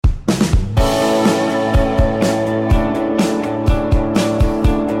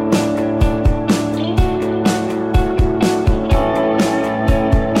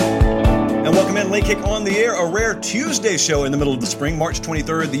Tuesday show in the middle of the spring, March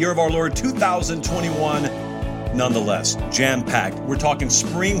 23rd, the year of our Lord 2021. Nonetheless, jam-packed. We're talking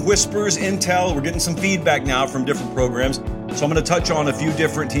spring whispers, intel. We're getting some feedback now from different programs. So I'm going to touch on a few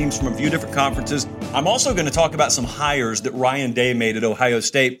different teams from a few different conferences. I'm also going to talk about some hires that Ryan Day made at Ohio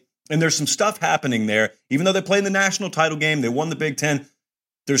State. And there's some stuff happening there. Even though they played in the national title game, they won the Big Ten,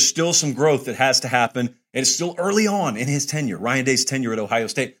 there's still some growth that has to happen. And it's still early on in his tenure, Ryan Day's tenure at Ohio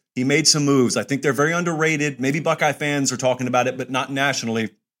State. He made some moves. I think they're very underrated. Maybe Buckeye fans are talking about it, but not nationally.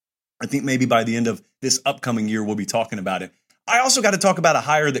 I think maybe by the end of this upcoming year, we'll be talking about it. I also got to talk about a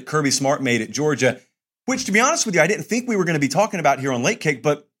hire that Kirby Smart made at Georgia, which, to be honest with you, I didn't think we were going to be talking about here on Late Kick,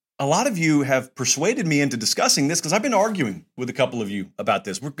 but a lot of you have persuaded me into discussing this because I've been arguing with a couple of you about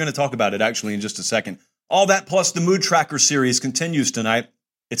this. We're going to talk about it actually in just a second. All that plus the Mood Tracker series continues tonight.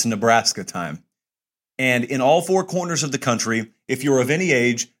 It's Nebraska time. And in all four corners of the country, if you're of any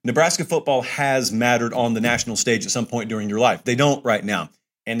age, Nebraska football has mattered on the national stage at some point during your life. They don't right now.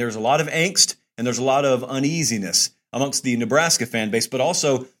 And there's a lot of angst and there's a lot of uneasiness amongst the Nebraska fan base. But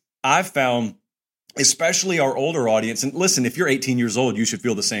also, I've found, especially our older audience, and listen, if you're 18 years old, you should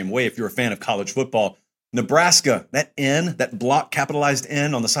feel the same way if you're a fan of college football. Nebraska, that N, that block capitalized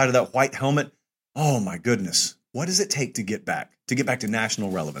N on the side of that white helmet, oh my goodness. What does it take to get back to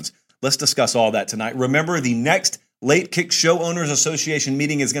national relevance? Let's discuss all that tonight. Remember, the next Late Kick Show Owners Association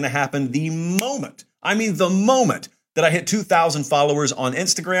meeting is going to happen the moment that I hit 2,000 followers on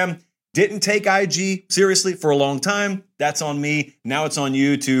Instagram. Didn't take IG seriously for a long time. That's on me. Now it's on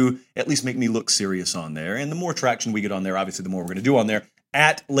you to at least make me look serious on there. And the more traction we get on there, obviously, the more we're going to do on there.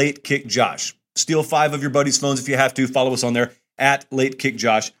 At Late Kick Josh. Steal 5 of your buddies' phones if you have to. Follow us on there. At Late Kick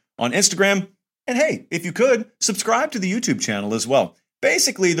Josh on Instagram. And hey, if you could, subscribe to the YouTube channel as well.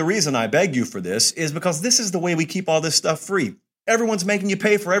 Basically, the reason I beg you for this is because this is the way we keep all this stuff free. Everyone's making you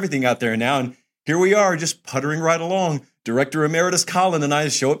pay for everything out there now, and here we are just puttering right along. Director Emeritus Colin and I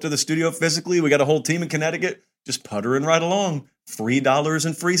show up to the studio physically. We got a whole team in Connecticut just puttering right along. Free dollars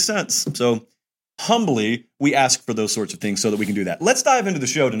and free cents. So humbly, we ask for those sorts of things so that we can do that. Let's dive into the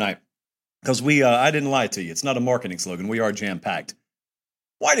show tonight because I didn't lie to you. It's not a marketing slogan. We are jam-packed.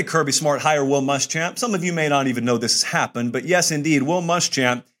 Why did Kirby Smart hire Will Muschamp? Some of you may not even know this has happened, but yes, indeed, Will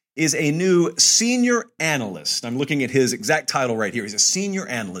Muschamp is a new senior analyst. I'm looking at his exact title right here. He's a senior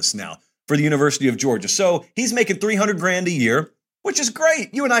analyst now for the University of Georgia. So he's making $300,000 a year, which is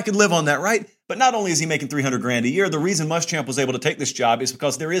great. You and I could live on that, right? But not only is he making $300,000 a year, the reason Muschamp was able to take this job is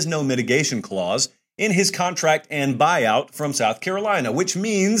because there is no mitigation clause in his contract and buyout from South Carolina, which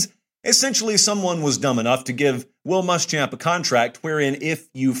means essentially someone was dumb enough to give Will Muschamp a contract wherein if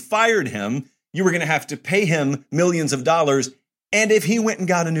you fired him, you were going to have to pay him millions of dollars. And if he went and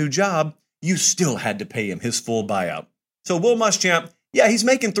got a new job, you still had to pay him his full buyout. So Will Muschamp, yeah, he's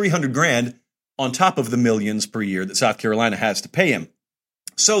making $300,000 on top of the millions per year that South Carolina has to pay him.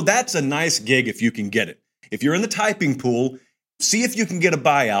 So that's a nice gig if you can get it. If you're in the typing pool, see if you can get a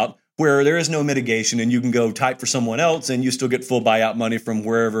buyout where there is no mitigation and you can go type for someone else and you still get full buyout money from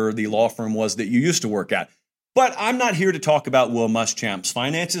wherever the law firm was that you used to work at. But I'm not here to talk about Will Muschamp's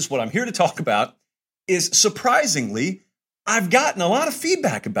finances. What I'm here to talk about is, surprisingly, I've gotten a lot of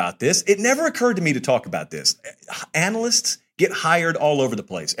feedback about this. It never occurred to me to talk about this. Analysts get hired all over the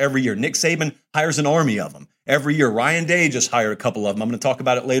place every year. Nick Saban hires an army of them every year. Ryan Day just hired a couple of them. I'm going to talk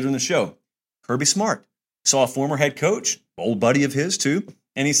about it later in the show. Kirby Smart saw a former head coach, old buddy of his too,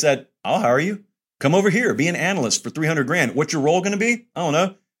 and he said, I'll hire you. Come over here, be an analyst for $300,000. What's your role going to be? I don't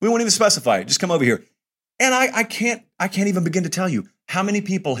know. We won't even specify it. Just come over here. And I can't even begin to tell you how many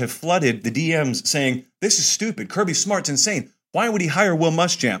people have flooded the DMs saying, this is stupid. Kirby Smart's insane. Why would he hire Will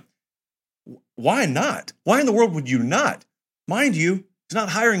Muschamp? Why not? Why in the world would you not? Mind you, he's not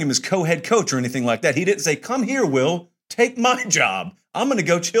hiring him as co-head coach or anything like that. He didn't say, come here, Will, take my job. I'm going to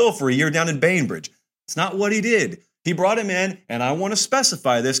go chill for a year down in Bainbridge. It's not what he did. He brought him in, and I want to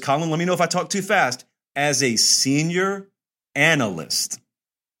specify this. Colin, let me know if I talk too fast. As a senior analyst.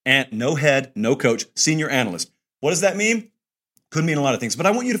 And no head, no coach, senior analyst. What does that mean? Could mean a lot of things, but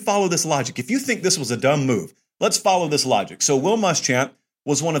I want you to follow this logic. If you think this was a dumb move, let's follow this logic. So Will Muschamp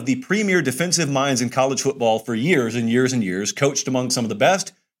was one of the premier defensive minds in college football for years and years and years, coached among some of the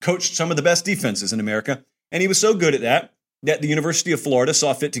best, coached some of the best defenses in America, and he was so good at that the University of Florida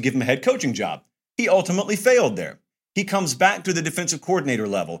saw fit to give him a head coaching job. He ultimately failed there. He comes back to the defensive coordinator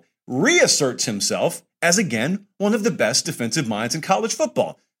level, reasserts himself as, again, one of the best defensive minds in college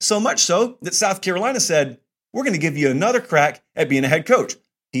football. So much so that South Carolina said, we're going to give you another crack at being a head coach.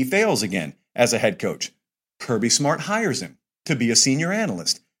 He fails again as a head coach. Kirby Smart hires him to be a senior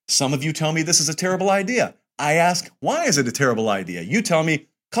analyst. Some of you tell me this is a terrible idea. I ask, why is it a terrible idea? You tell me,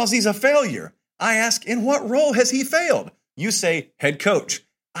 because he's a failure. I ask, in what role has he failed? You say, head coach.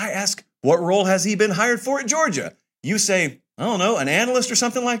 I ask, what role has he been hired for at Georgia? You say, I don't know, an analyst or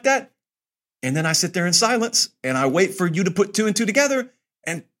something like that. And then I sit there in silence and I wait for you to put two and two together.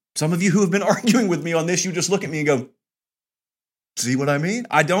 And some of you who have been arguing with me on this, you just look at me and go, see what I mean?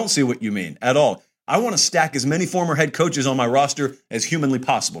 I don't see what you mean at all. I want to stack as many former head coaches on my roster as humanly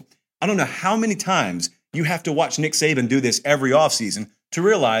possible. I don't know how many times you have to watch Nick Saban do this every offseason to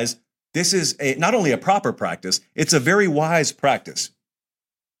realize this is not only a proper practice, it's a very wise practice.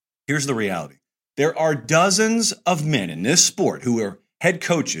 Here's the reality. There are dozens of men in this sport who are head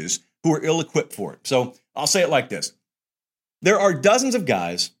coaches who are ill-equipped for it. So I'll say it like this. There are dozens of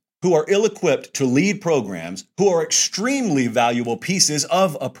guys who are ill-equipped to lead programs who are extremely valuable pieces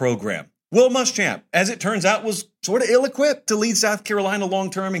of a program. Will Muschamp, as it turns out, was sort of ill-equipped to lead South Carolina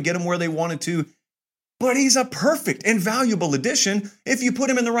long-term and get them where they wanted to. But he's a perfect and valuable addition if you put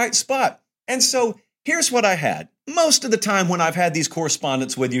him in the right spot. And so here's what I had. Most of the time when I've had these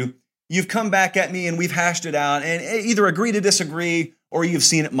correspondence with you, you've come back at me and we've hashed it out and either agree to disagree or you've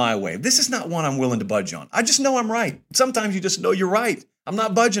seen it my way. This is not one I'm willing to budge on. I just know I'm right. Sometimes you just know you're right. I'm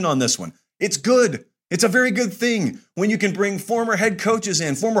not budging on this one. It's good. It's a very good thing when you can bring former head coaches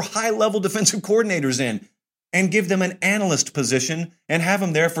in, former high-level defensive coordinators in, and give them an analyst position and have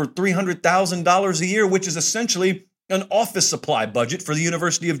them there for $300,000 a year, which is essentially an office supply budget for the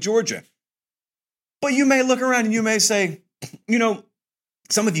University of Georgia. But you may look around and you may say,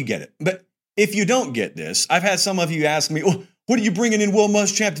 some of you get it. But if you don't get this, I've had some of you ask me, well, what are you bringing in Will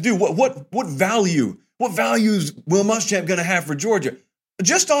Muschamp to do? What value? What value is Will Muschamp going to have for Georgia?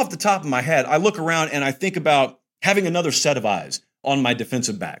 Just off the top of my head, I look around and I think about having another set of eyes on my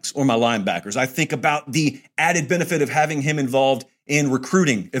defensive backs or my linebackers. I think about the added benefit of having him involved in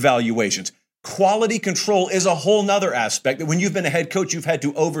recruiting evaluations. Quality control is a whole nother aspect that when you've been a head coach, you've had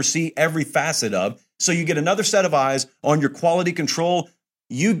to oversee every facet of. So you get another set of eyes on your quality control.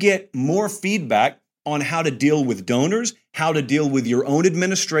 You get more feedback on how to deal with donors, how to deal with your own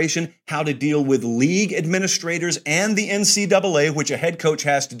administration, how to deal with league administrators and the NCAA, which a head coach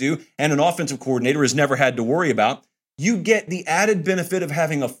has to do and an offensive coordinator has never had to worry about. You get the added benefit of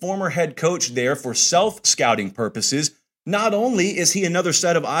having a former head coach there for self-scouting purposes. Not only is he another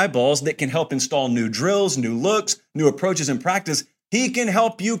set of eyeballs that can help install new drills, new looks, new approaches in practice, he can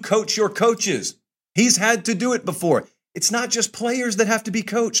help you coach your coaches. He's had to do it before. It's not just players that have to be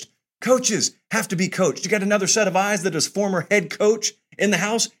coached. Coaches have to be coached. You got another set of eyes that is former head coach in the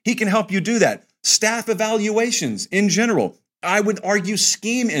house. He can help you do that. Staff evaluations in general. I would argue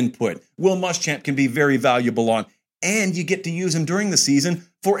scheme input. Will Muschamp can be very valuable on. And you get to use him during the season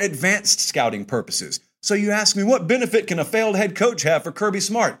for advanced scouting purposes. So you ask me, what benefit can a failed head coach have for Kirby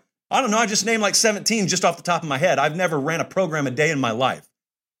Smart? I don't know. I just named like 17 just off the top of my head. I've never ran a program a day in my life.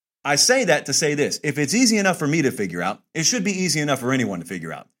 I say that to say this. If it's easy enough for me to figure out, it should be easy enough for anyone to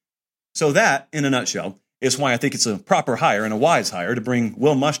figure out. So that, in a nutshell, is why I think it's a proper hire and a wise hire to bring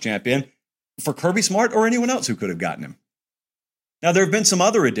Will Muschamp in for Kirby Smart or anyone else who could have gotten him. Now, there have been some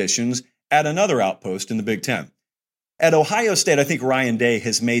other additions at another outpost in the Big Ten. At Ohio State, I think Ryan Day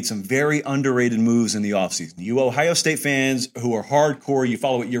has made some very underrated moves in the offseason. You Ohio State fans who are hardcore, you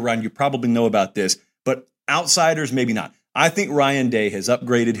follow it year-round, you probably know about this, but outsiders, maybe not. I think Ryan Day has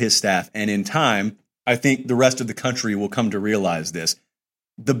upgraded his staff, and in time, I think the rest of the country will come to realize this.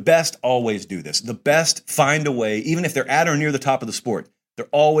 The best always do this. The best find a way, even if they're at or near the top of the sport, they're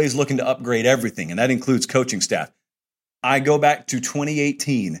always looking to upgrade everything, and that includes coaching staff. I go back to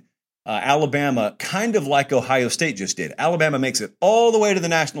 2018. Alabama, kind of like Ohio State just did. Alabama makes it all the way to the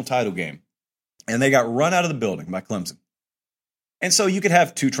national title game, and they got run out of the building by Clemson. And so you could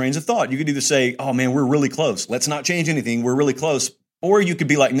have two trains of thought. You could either say, oh, man, we're really close. Let's not change anything. We're really close. Or you could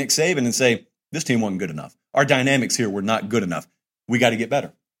be like Nick Saban and say, this team wasn't good enough. Our dynamics here were not good enough. We got to get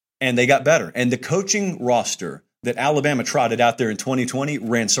better. And they got better. And the coaching roster that Alabama trotted out there in 2020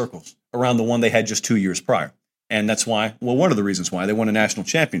 ran circles around the one they had just 2 years prior. And that's why, well, one of the reasons why they won a national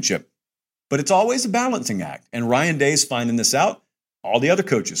championship. But it's always a balancing act. And Ryan Day's finding this out. All the other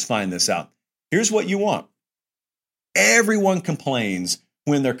coaches find this out. Here's what you want. Everyone complains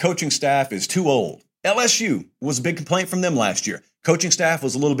when their coaching staff is too old. LSU was a big complaint from them last year. Coaching staff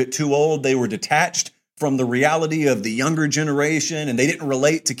was a little bit too old. They were detached from the reality of the younger generation, and they didn't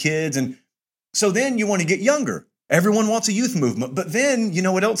relate to kids. And so then you want to get younger. Everyone wants a youth movement. But then, you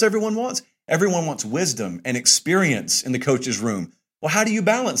know what else everyone wants? Everyone wants wisdom and experience in the coach's room. Well, how do you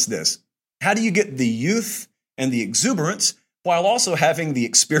balance this? How do you get the youth and the exuberance while also having the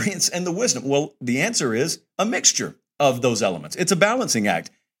experience and the wisdom? Well, the answer is a mixture of those elements. It's a balancing act.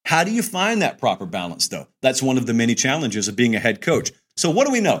 How do you find that proper balance, though? That's one of the many challenges of being a head coach. So what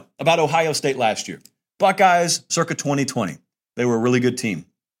do we know about Ohio State last year? Buckeyes, circa 2020. They were a really good team.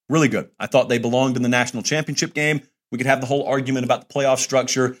 Really good. I thought they belonged in the national championship game. We could have the whole argument about the playoff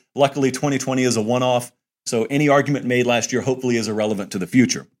structure. Luckily, 2020 is a one-off. So any argument made last year hopefully is irrelevant to the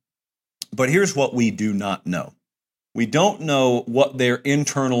future. But here's what we do not know. We don't know what their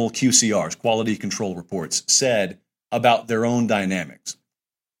internal QCRs, quality control reports, said about their own dynamics.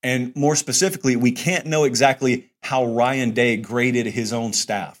 And more specifically, we can't know exactly how Ryan Day graded his own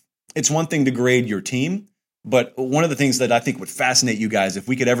staff. It's one thing to grade your team, but one of the things that I think would fascinate you guys, if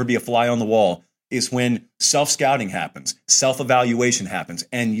we could ever be a fly on the wall, is when self-scouting happens, self-evaluation happens,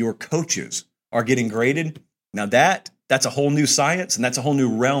 and your coaches are getting graded. Now that's a whole new science, and that's a whole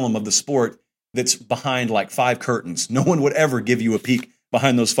new realm of the sport that's behind like 5 curtains. No one would ever give you a peek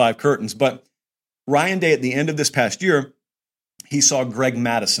behind those 5 curtains. But Ryan Day, at the end of this past year, he saw Greg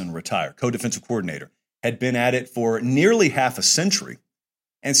Madison retire, co-defensive coordinator, had been at it for nearly half a century.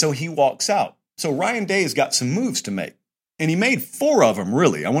 And so he walks out. So Ryan Day has got some moves to make. And he made 4 of them,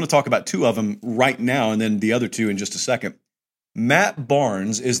 really. I want to talk about 2 of them right now and then the other 2 in just a second. Matt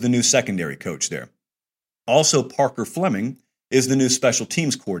Barnes is the new secondary coach there. Also, Parker Fleming is the new special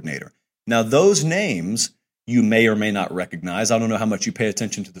teams coordinator. Now, those names you may or may not recognize. I don't know how much you pay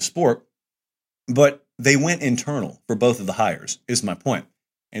attention to the sport, but they went internal for both of the hires, is my point.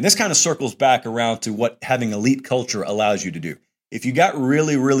 And this kind of circles back around to what having elite culture allows you to do. If you got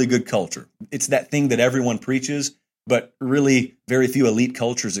really, really good culture, it's that thing that everyone preaches, but really very few elite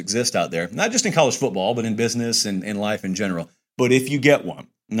cultures exist out there. Not just in college football, but in business and in life in general. But if you get one,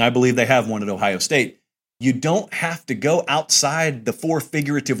 and I believe they have one at Ohio State, you don't have to go outside the 4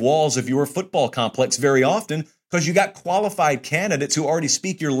 figurative walls of your football complex very often, because you got qualified candidates who already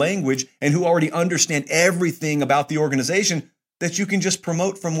speak your language and who already understand everything about the organization that you can just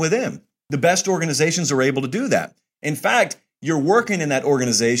promote from within. The best organizations are able to do that. In fact, you're working in that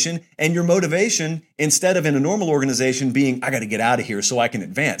organization, and your motivation, instead of in a normal organization being, I got to get out of here so I can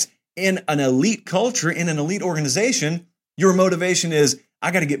advance. In an elite culture, in an elite organization, your motivation is,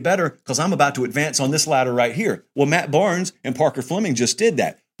 I got to get better because I'm about to advance on this ladder right here. Well, Matt Barnes and Parker Fleming just did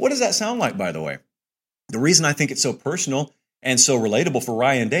that. What does that sound like, by the way? The reason I think it's so personal and so relatable for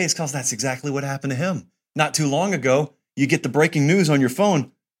Ryan Day is because that's exactly what happened to him. Not too long ago, you get the breaking news on your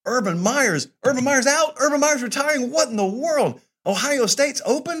phone. Urban Meyer's out. Urban Meyer's retiring. What in the world? Ohio State's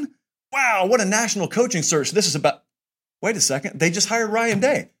open? Wow, what a national coaching search this is about. Wait a second. They just hired Ryan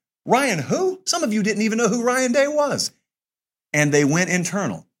Day. Ryan who? Some of you didn't even know who Ryan Day was. And they went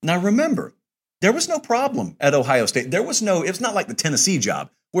internal. Now remember, there was no problem at Ohio State. It's not like the Tennessee job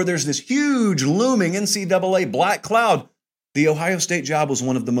where there's this huge looming NCAA black cloud. The Ohio State job was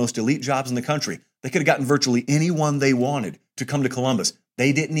one of the most elite jobs in the country. They could have gotten virtually anyone they wanted to come to Columbus.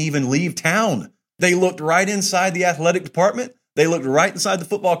 They didn't even leave town. They looked right inside the athletic department. They looked right inside the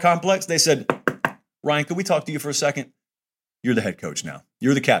football complex. They said, Ryan, could we talk to you for a second? You're the head coach now.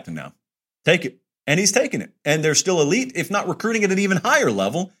 You're the captain now. Take it. And he's taken it. And they're still elite, if not recruiting at an even higher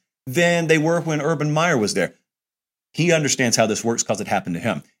level than they were when Urban Meyer was there. He understands how this works because it happened to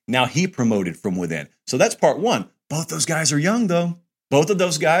him. Now he promoted from within. So that's part one. Both those guys are young, though. Both of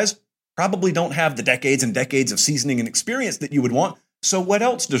those guys probably don't have the decades and decades of seasoning and experience that you would want. So what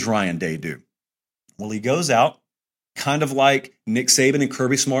else does Ryan Day do? Well, he goes out, kind of like Nick Saban and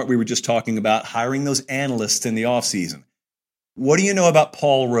Kirby Smart we were just talking about, hiring those analysts in the offseason. What do you know about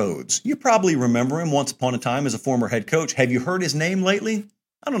Paul Rhodes? You probably remember him once upon a time as a former head coach. Have you heard his name lately?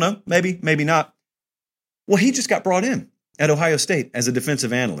 I don't know. Maybe, maybe not. Well, he just got brought in at Ohio State as a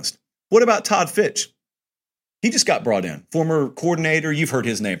defensive analyst. What about Todd Fitch? He just got brought in. Former coordinator, you've heard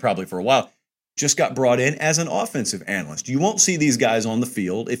his name probably for a while, just got brought in as an offensive analyst. You won't see these guys on the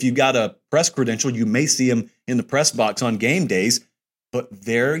field. If you've got a press credential, you may see them in the press box on game days. But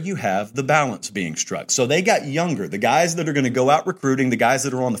there you have the balance being struck. So they got younger. The guys that are going to go out recruiting, the guys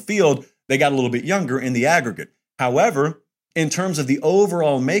that are on the field, they got a little bit younger in the aggregate. However, in terms of the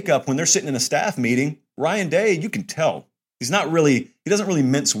overall makeup, when they're sitting in a staff meeting, Ryan Day, you can tell. He doesn't really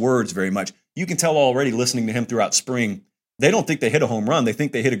mince words very much. You can tell already listening to him throughout spring. They don't think they hit a home run. They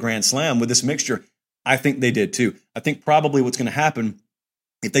think they hit a grand slam with this mixture. I think they did too. I think probably what's going to happen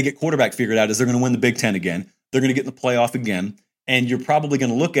if they get quarterback figured out is they're going to win the Big Ten again. They're going to get in the playoff again. And you're probably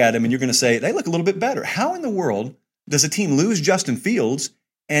going to look at them and you're going to say, they look a little bit better. How in the world does a team lose Justin Fields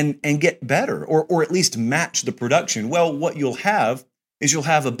and get better or at least match the production? Well, what you'll have is you'll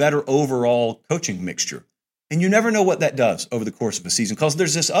have a better overall coaching mixture. And you never know what that does over the course of a season because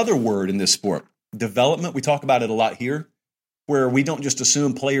there's this other word in this sport, development. We talk about it a lot here, where we don't just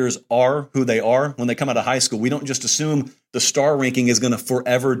assume players are who they are when they come out of high school. We don't just assume the star ranking is going to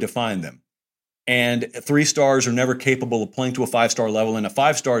forever define them. And 3-stars are never capable of playing to a 5-star level, and a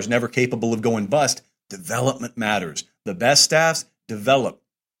 5-star is never capable of going bust. Development matters. The best staffs develop.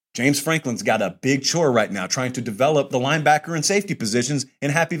 James Franklin's got a big chore right now trying to develop the linebacker and safety positions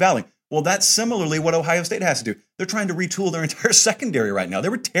in Happy Valley. Well, that's similarly what Ohio State has to do. They're trying to retool their entire secondary right now. They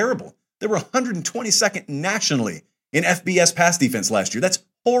were terrible. They were 122nd nationally in FBS pass defense last year. That's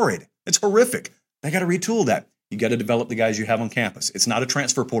horrid. It's horrific. They got to retool that. You got to develop the guys you have on campus. It's not a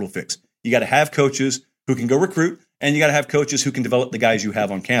transfer portal fix. You got to have coaches who can go recruit, and you got to have coaches who can develop the guys you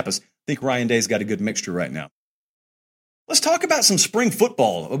have on campus. I think Ryan Day's got a good mixture right now. Let's talk about some spring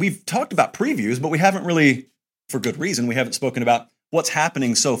football. We've talked about previews, but we haven't really, for good reason, we haven't spoken about what's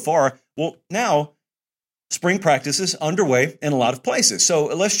happening so far. Well, now spring practice is underway in a lot of places. So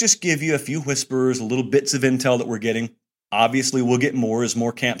let's just give you a few whispers, little bits of intel that we're getting. Obviously, we'll get more as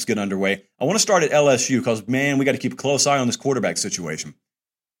more camps get underway. I want to start at LSU because, man, we got to keep a close eye on this quarterback situation.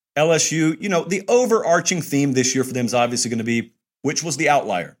 LSU, the overarching theme this year for them is obviously going to be, which was the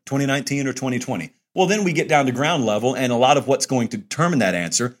outlier, 2019 or 2020? Well, then we get down to ground level, and a lot of what's going to determine that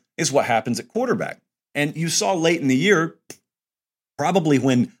answer is what happens at quarterback. And you saw late in the year, probably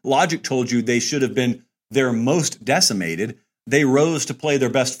when logic told you they should have been their most decimated, they rose to play their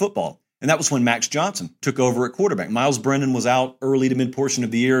best football. And that was when Max Johnson took over at quarterback. Miles Brennan was out early to mid-portion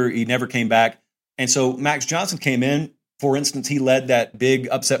of the year. He never came back. And so Max Johnson came in. For instance, he led that big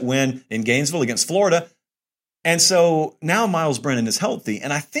upset win in Gainesville against Florida. And so now Miles Brennan is healthy.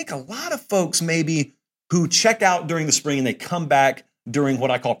 And I think a lot of folks maybe who check out during the spring and they come back during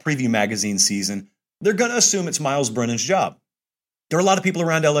what I call preview magazine season, they're going to assume it's Miles Brennan's job. There are a lot of people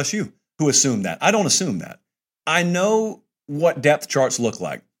around LSU who assume that. I don't assume that. I know what depth charts look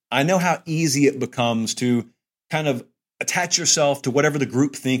like. I know how easy it becomes to kind of attach yourself to whatever the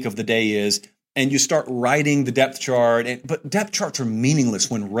group think of the day is, and you start writing the depth chart. But depth charts are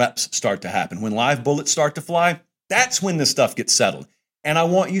meaningless when reps start to happen. When live bullets start to fly, that's when this stuff gets settled. And I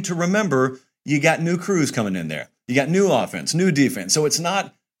want you to remember, you got new crews coming in there. You got new offense, new defense. So it's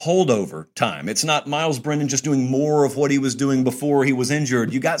not holdover time. It's not Miles Brennan just doing more of what he was doing before he was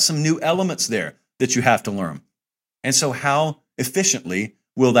injured. You got some new elements there that you have to learn. And so how efficiently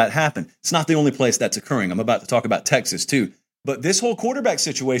will that happen? It's not the only place that's occurring. I'm about to talk about Texas too. But this whole quarterback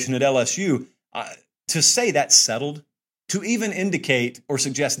situation at LSU, to say that's settled, to even indicate or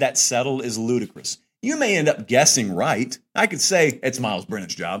suggest that's settled is ludicrous. You may end up guessing right. I could say it's Miles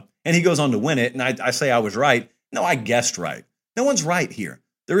Brennan's job, and he goes on to win it, and I say I was right. No, I guessed right. No one's right here.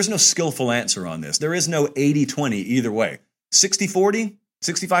 There is no skillful answer on this. There is no 80-20 either way. 60-40,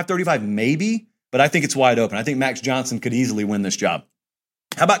 65-35 maybe, but I think it's wide open. I think Max Johnson could easily win this job.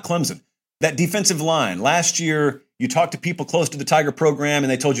 How about Clemson? That defensive line. Last year, you talked to people close to the Tiger program,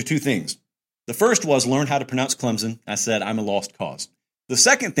 and they told you two things. The first was learn how to pronounce Clemson. I said, I'm a lost cause. The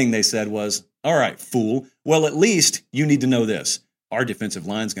second thing they said was, all right, fool. Well, at least you need to know this. Our defensive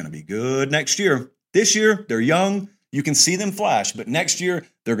line's going to be good next year. This year, they're young. You can see them flash, but next year,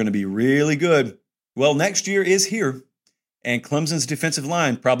 they're going to be really good. Well, next year is here, and Clemson's defensive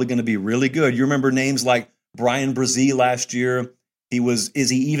line probably going to be really good. You remember names like Brian Brzee last year. Is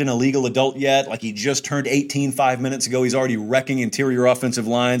he even a legal adult yet? Like he just turned 18 5 minutes ago. He's already wrecking interior offensive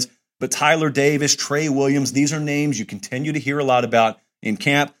lines. But Tyler Davis, Trey Williams, these are names you continue to hear a lot about in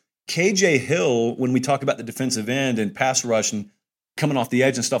camp. KJ Hill, when we talk about the defensive end and pass rush and coming off the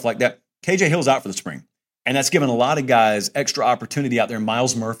edge and stuff like that, KJ Hill's out for the spring. And that's given a lot of guys extra opportunity out there.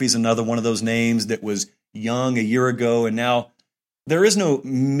 Miles Murphy's another one of those names that was young a year ago, and now there is no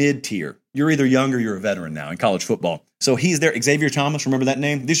mid-tier. You're either young or you're a veteran now in college football. So he's there. Xavier Thomas, remember that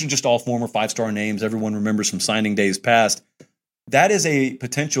name? These are just all former 5-star names everyone remembers from signing days past. That is a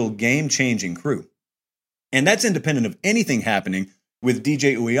potential game-changing crew. And that's independent of anything happening with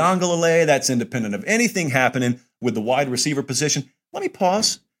DJ Uiagalelei. That's independent of anything happening with the wide receiver position. Let me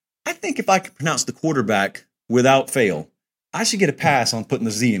pause. I think if I could pronounce the quarterback without fail, I should get a pass on putting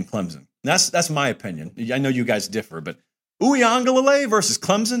the Z in Clemson. That's my opinion. I know you guys differ, but Uiagalelei versus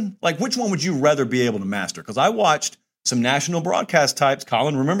Clemson, like which one would you rather be able to master? Because I watched some national broadcast types.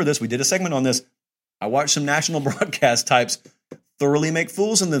 Colin, remember this. We did a segment on this. I watched some national broadcast types thoroughly make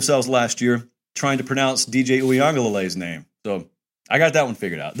fools of themselves last year trying to pronounce DJ Uiagalelei's name. So I got that one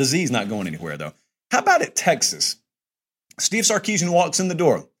figured out. The Z's not going anywhere, though. How about at Texas? Steve Sarkisian walks in the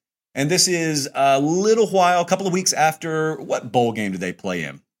door. And this is a couple of weeks after, what bowl game did they play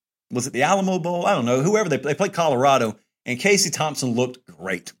in? Was it the Alamo Bowl? I don't know. Whoever they played Colorado, and Casey Thompson looked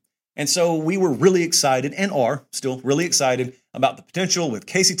great. And so we were really excited and are still really excited about the potential with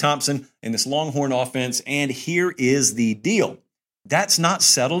Casey Thompson in this Longhorn offense. And here is the deal. That's not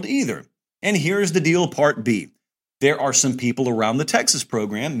settled either. And here's the deal part B. there are some people around the Texas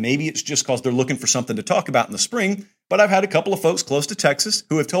program. Maybe it's just because they're looking for something to talk about in the spring, but I've had a couple of folks close to Texas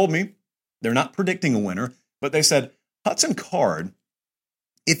who have told me they're not predicting a winner, but they said, Hudson Card,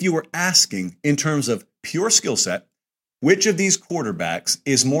 if you were asking in terms of pure skill set, which of these quarterbacks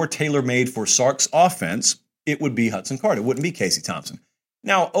is more tailor-made for Sark's offense, it would be Hudson Card. It wouldn't be Casey Thompson.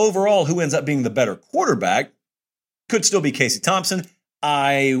 Now, overall, who ends up being the better quarterback could still be Casey Thompson.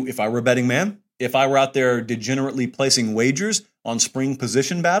 If I were a betting man, if I were out there degenerately placing wagers on spring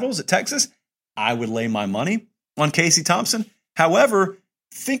position battles at Texas, I would lay my money on Casey Thompson. However,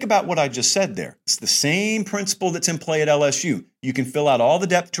 think about what I just said there. It's the same principle that's in play at LSU. You can fill out all the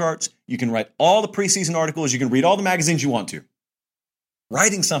depth charts. You can write all the preseason articles. You can read all the magazines you want to.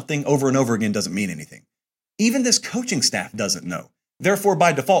 Writing something over and over again doesn't mean anything. Even this coaching staff doesn't know. Therefore,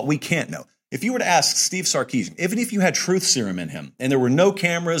 by default, we can't know. If you were to ask Steve Sarkisian, even if you had truth serum in him and there were no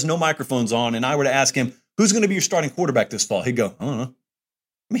cameras, no microphones on, and I were to ask him, who's going to be your starting quarterback this fall? He'd go, I don't know.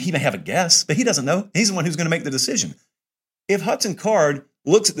 I mean, he may have a guess, but he doesn't know. He's the one who's going to make the decision. If Hudson Card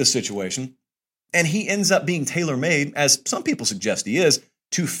looks at this situation and he ends up being tailor-made, as some people suggest he is,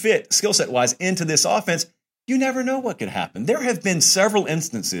 to fit skill set-wise into this offense, you never know what could happen. There have been several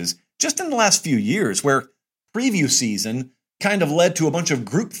instances just in the last few years where preview season kind of led to a bunch of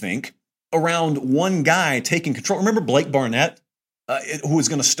groupthink around one guy taking control. Remember Blake Barnett, who was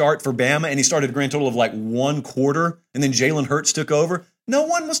going to start for Bama, and he started a grand total of like one quarter, and then Jalen Hurts took over? No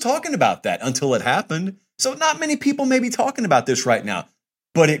one was talking about that until it happened. So not many people may be talking about this right now,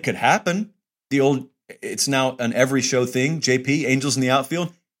 but it could happen. It's now an every show thing. JP, Angels in the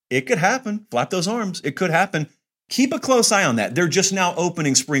outfield. It could happen. Flap those arms. It could happen. Keep a close eye on that. They're just now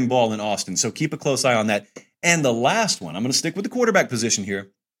opening spring ball in Austin, so keep a close eye on that. And the last one, I'm going to stick with the quarterback position here.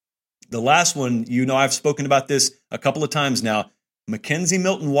 The last one, I've spoken about this a couple of times now. McKenzie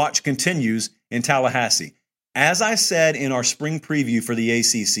Milton watch continues in Tallahassee. As I said in our spring preview for the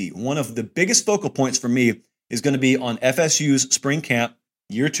ACC, one of the biggest focal points for me is going to be on FSU's spring camp,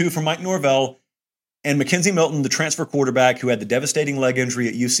 year 2 for Mike Norvell, and McKenzie Milton, the transfer quarterback who had the devastating leg injury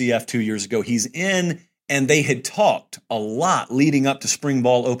at UCF 2 years ago. He's in, and they had talked a lot leading up to spring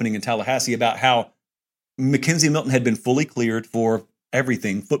ball opening in Tallahassee about how McKenzie Milton had been fully cleared for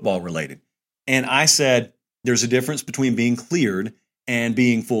everything football related. And I said, there's a difference between being cleared and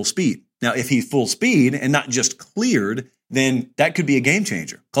being full speed. Now, if he's full speed and not just cleared, then that could be a game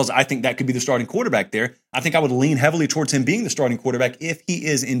changer because I think that could be the starting quarterback there. I think I would lean heavily towards him being the starting quarterback if he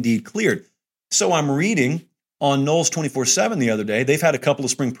is indeed cleared. So I'm reading on Noles 24/7 the other day. They've had a couple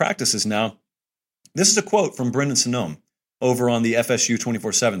of spring practices now. This is a quote from Brendan Sonome over on the FSU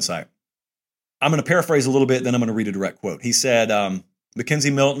 24/7 site. I'm going to paraphrase a little bit, then I'm going to read a direct quote. He said,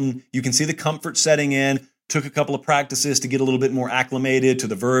 McKenzie Milton, you can see the comfort setting in, took a couple of practices to get a little bit more acclimated to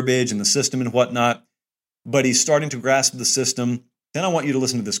the verbiage and the system and whatnot, but he's starting to grasp the system. Then I want you to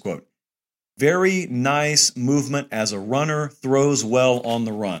listen to this quote. Very nice movement as a runner, throws well on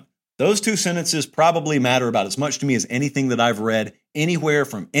the run. Those two sentences probably matter about as much to me as anything that I've read anywhere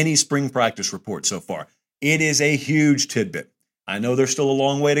from any spring practice report so far. It is a huge tidbit. I know there's still a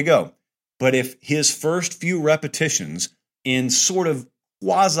long way to go, but if his first few repetitions in sort of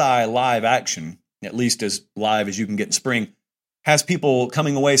quasi-live action, at least as live as you can get in spring, has people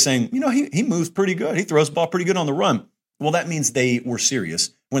coming away saying, he moves pretty good. He throws the ball pretty good on the run. Well, that means they were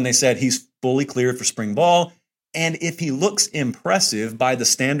serious when they said he's fully cleared for spring ball. And if he looks impressive by the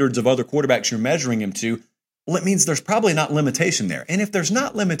standards of other quarterbacks you're measuring him to, well, it means there's probably not limitation there. And if there's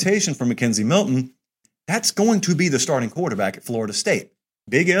not limitation for McKenzie Milton, that's going to be the starting quarterback at Florida State.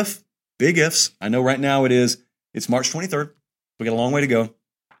 Big ifs. I know right now it's March 23rd. We got a long way to go.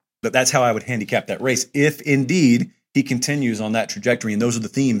 But that's how I would handicap that race if indeed he continues on that trajectory. And those are the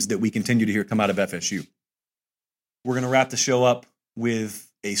themes that we continue to hear come out of FSU. We're going to wrap the show up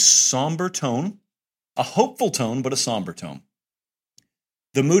with a somber tone, a hopeful tone, but a somber tone.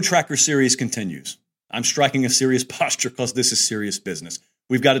 The Mood Tracker series continues. I'm striking a serious posture because this is serious business.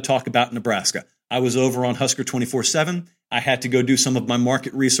 We've got to talk about Nebraska. I was over on Husker 24/7. I had to go do some of my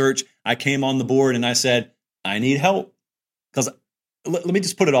market research. I came on the board and I said, I need help. Because let me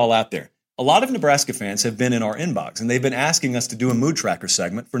just put it all out there. A lot of Nebraska fans have been in our inbox, and they've been asking us to do a Mood Tracker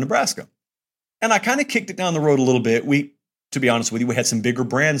segment for Nebraska. And I kind of kicked it down the road a little bit. To be honest with you, we had some bigger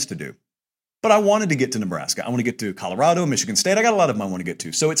brands to do. But I wanted to get to Nebraska. I want to get to Colorado, Michigan State. I got a lot of them I want to get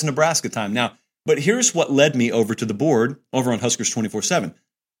to. So it's Nebraska time now. But here's what led me over to the board over on Huskers 24/7.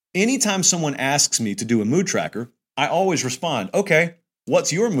 Anytime someone asks me to do a Mood Tracker, I always respond, okay,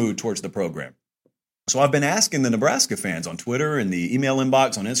 what's your mood towards the program? So I've been asking the Nebraska fans on Twitter and the email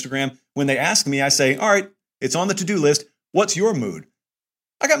inbox on Instagram. When they ask me, I say, all right, it's on the to-do list. What's your mood?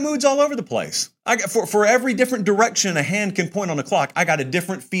 I got moods all over the place. I got for every different direction a hand can point on the clock, I got a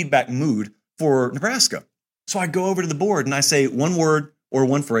different feedback mood for Nebraska. So I go over to the board and I say one word or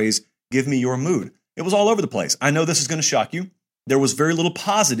one phrase, give me your mood. It was all over the place. I know this is going to shock you. There was very little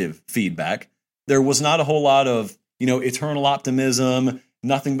positive feedback. There was not a whole lot of, eternal optimism,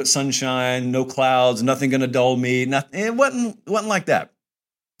 nothing but sunshine, no clouds, nothing going to dull me. Nothing. It wasn't like that.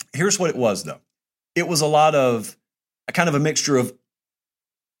 Here's what it was, though. It was a lot of a kind of a mixture of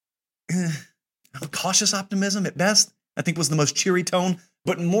cautious optimism at best, I think was the most cheery tone.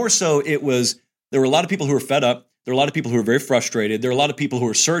 But more so, there were a lot of people who were fed up. There were a lot of people who were very frustrated. There were a lot of people who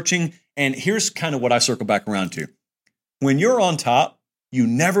were searching. And here's kind of what I circle back around to. When you're on top, you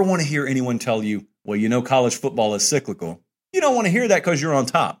never want to hear anyone tell you, well, college football is cyclical. You don't want to hear that because you're on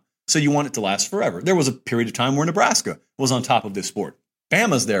top. So you want it to last forever. There was a period of time where Nebraska was on top of this sport.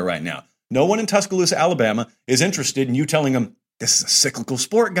 Bama's there right now. No one in Tuscaloosa, Alabama is interested in you telling them, this is a cyclical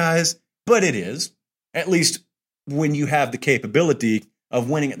sport, guys. But it is, at least when you have the capability of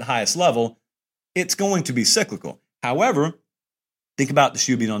winning at the highest level, it's going to be cyclical. However, think about the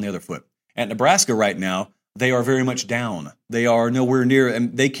shoe being on the other foot. At Nebraska right now, they are very much down. They are nowhere near,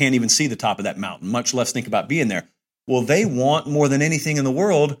 and they can't even see the top of that mountain, much less think about being there. Well, they want more than anything in the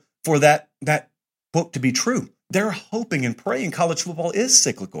world for that quote to be true. They're hoping and praying college football is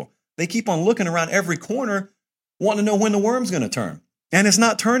cyclical. They keep on looking around every corner, wanting to know when the worm's going to turn. And it's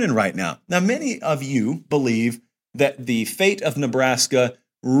not turning right now. Now, many of you believe that the fate of Nebraska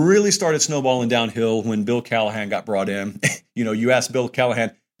really started snowballing downhill when Bill Callahan got brought in. You asked Bill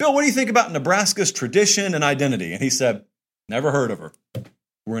Callahan, Bill, what do you think about Nebraska's tradition and identity? And he said, never heard of her.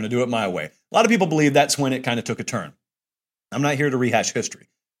 We're going to do it my way. A lot of people believe that's when it kind of took a turn. I'm not here to rehash history.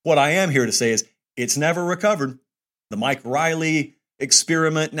 What I am here to say is it's never recovered. The Mike Riley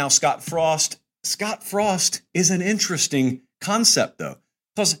experiment, now Scott Frost. Scott Frost is an interesting concept, though,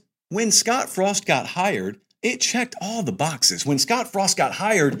 because when Scott Frost got hired, it checked all the boxes. When Scott Frost got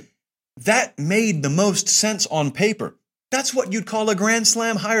hired, that made the most sense on paper. That's what you'd call a Grand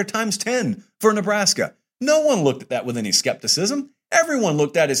Slam hire times 10 for Nebraska. No one looked at that with any skepticism. Everyone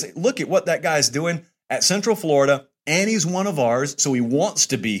looked at it and said, look at what that guy's doing at Central Florida, and he's one of ours, so he wants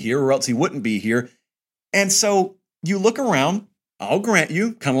to be here, or else he wouldn't be here. And so you look around, I'll grant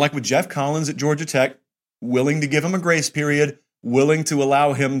you, kind of like with Jeff Collins at Georgia Tech, willing to give him a grace period, willing to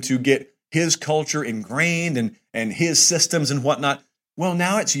allow him to get his culture ingrained and his systems and whatnot. Well,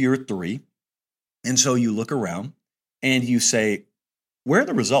 now it's year 3. And so you look around and you say, where are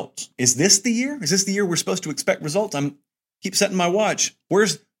the results? Is this the year? Is this the year we're supposed to expect results? Keep setting my watch.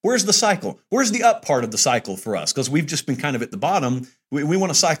 Where's the cycle? Where's the up part of the cycle for us? Because we've just been kind of at the bottom. We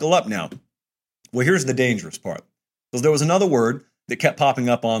want to cycle up now. Well, here's the dangerous part. Because there was another word that kept popping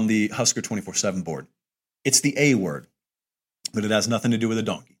up on the Husker 24/7 board. It's the A word, but it has nothing to do with a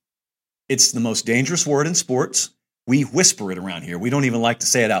donkey. It's the most dangerous word in sports. We whisper it around here. We don't even like to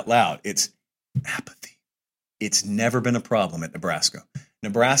say it out loud. It's apathy. It's never been a problem at Nebraska.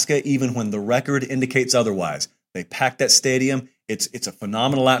 Nebraska, even when the record indicates otherwise, they pack that stadium. It's a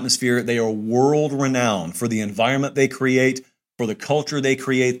phenomenal atmosphere. They are world renowned for the environment they create, for the culture they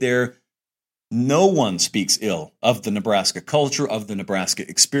create there. No one speaks ill of the Nebraska culture, of the Nebraska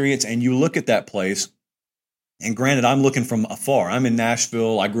experience. And you look at that place, and granted, I'm looking from afar. I'm in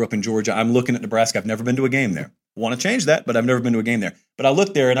Nashville. I grew up in Georgia. I'm looking at Nebraska. I've never been to a game there. Want to change that, but I've never been to a game there. But I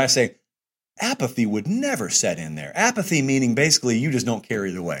look there and I say, apathy would never set in there. Apathy meaning basically you just don't care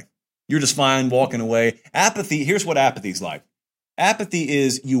either way. You're just fine walking away. Apathy, here's what apathy's like. Apathy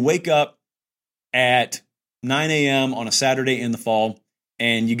is you wake up at 9 a.m. on a Saturday in the fall,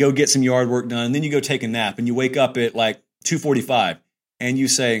 and you go get some yard work done, and then you go take a nap, and you wake up at like 2:45, and you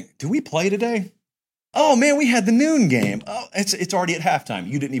say, do we play today? Oh, man, we had the noon game. Oh, it's already at halftime.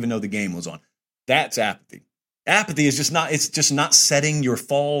 You didn't even know the game was on. That's apathy. Apathy is just not setting your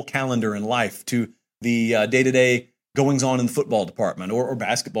fall calendar in life to the day-to-day goings-on in the football department or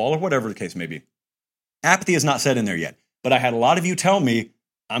basketball or whatever the case may be. Apathy is not set in there yet. But I had a lot of you tell me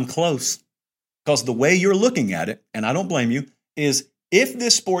I'm close. Because the way you're looking at it, and I don't blame you, is if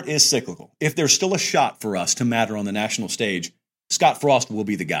this sport is cyclical, if there's still a shot for us to matter on the national stage, Scott Frost will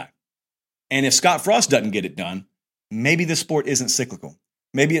be the guy. And if Scott Frost doesn't get it done, maybe this sport isn't cyclical.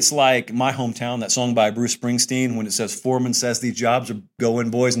 Maybe it's like My Hometown, that song by Bruce Springsteen, when it says, Foreman says these jobs are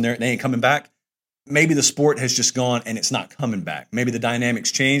going, boys, and they ain't coming back. Maybe the sport has just gone and it's not coming back. Maybe the dynamics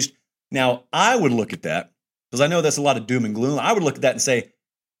changed. Now, I would look at that, because I know that's a lot of doom and gloom. I would look at that and say,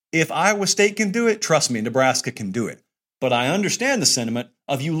 if Iowa State can do it, trust me, Nebraska can do it. But I understand the sentiment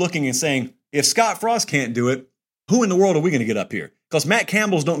of you looking and saying, if Scott Frost can't do it, who in the world are we going to get up here? Because Matt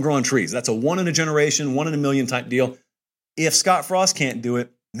Campbell's don't grow on trees. That's a one in a generation, one in a million type deal. if Scott Frost can't do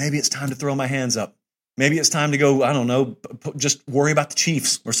it, maybe it's time to throw my hands up. Maybe it's time to go, I don't know, just worry about the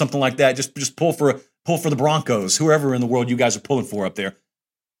Chiefs or something like that. Just pull for the Broncos, whoever in the world you guys are pulling for up there.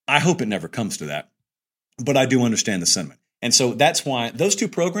 I hope it never comes to that, but I do understand the sentiment. And so that's why those two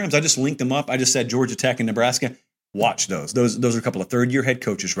programs, I just linked them up. I just said Georgia Tech and Nebraska. Watch those. Those are a couple of third-year head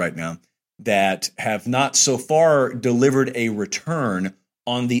coaches right now that have not so far delivered a return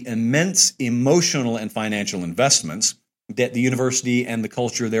on the immense emotional and financial investments that the university and the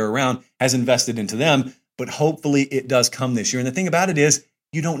culture there around has invested into them. But hopefully it does come this year. And the thing about it is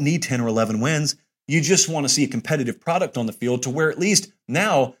you don't need 10 or 11 wins. You just want to see a competitive product on the field to where at least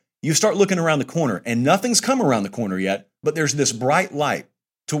now you start looking around the corner, and nothing's come around the corner yet, but there's this bright light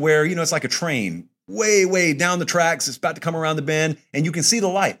to where, it's like a train way, way down the tracks. It's about to come around the bend, and you can see the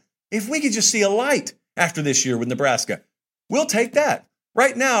light. If we could just see a light after this year with Nebraska, we'll take that.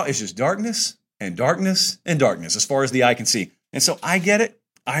 Right now, it's just darkness and darkness and darkness as far as the eye can see. And so I get it.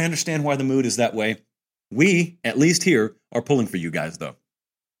 I understand why the mood is that way. We, at least here, are pulling for you guys, though.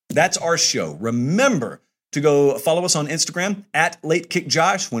 That's our show. Remember to go follow us on Instagram at Late Kick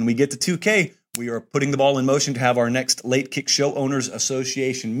Josh. When we get to 2K, we are putting the ball in motion to have our next Late Kick Show Owners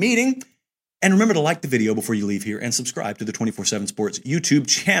Association meeting. And remember to like the video before you leave here and subscribe to the 24/7 Sports YouTube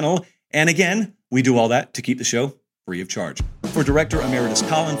channel. And again, we do all that to keep the show free of charge. For Director Emeritus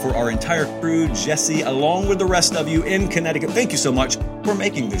Colin, for our entire crew, Jesse, along with the rest of you in Connecticut, thank you so much for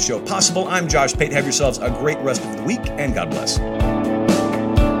making this show possible. I'm Josh Pate. Have yourselves a great rest of the week, and God bless.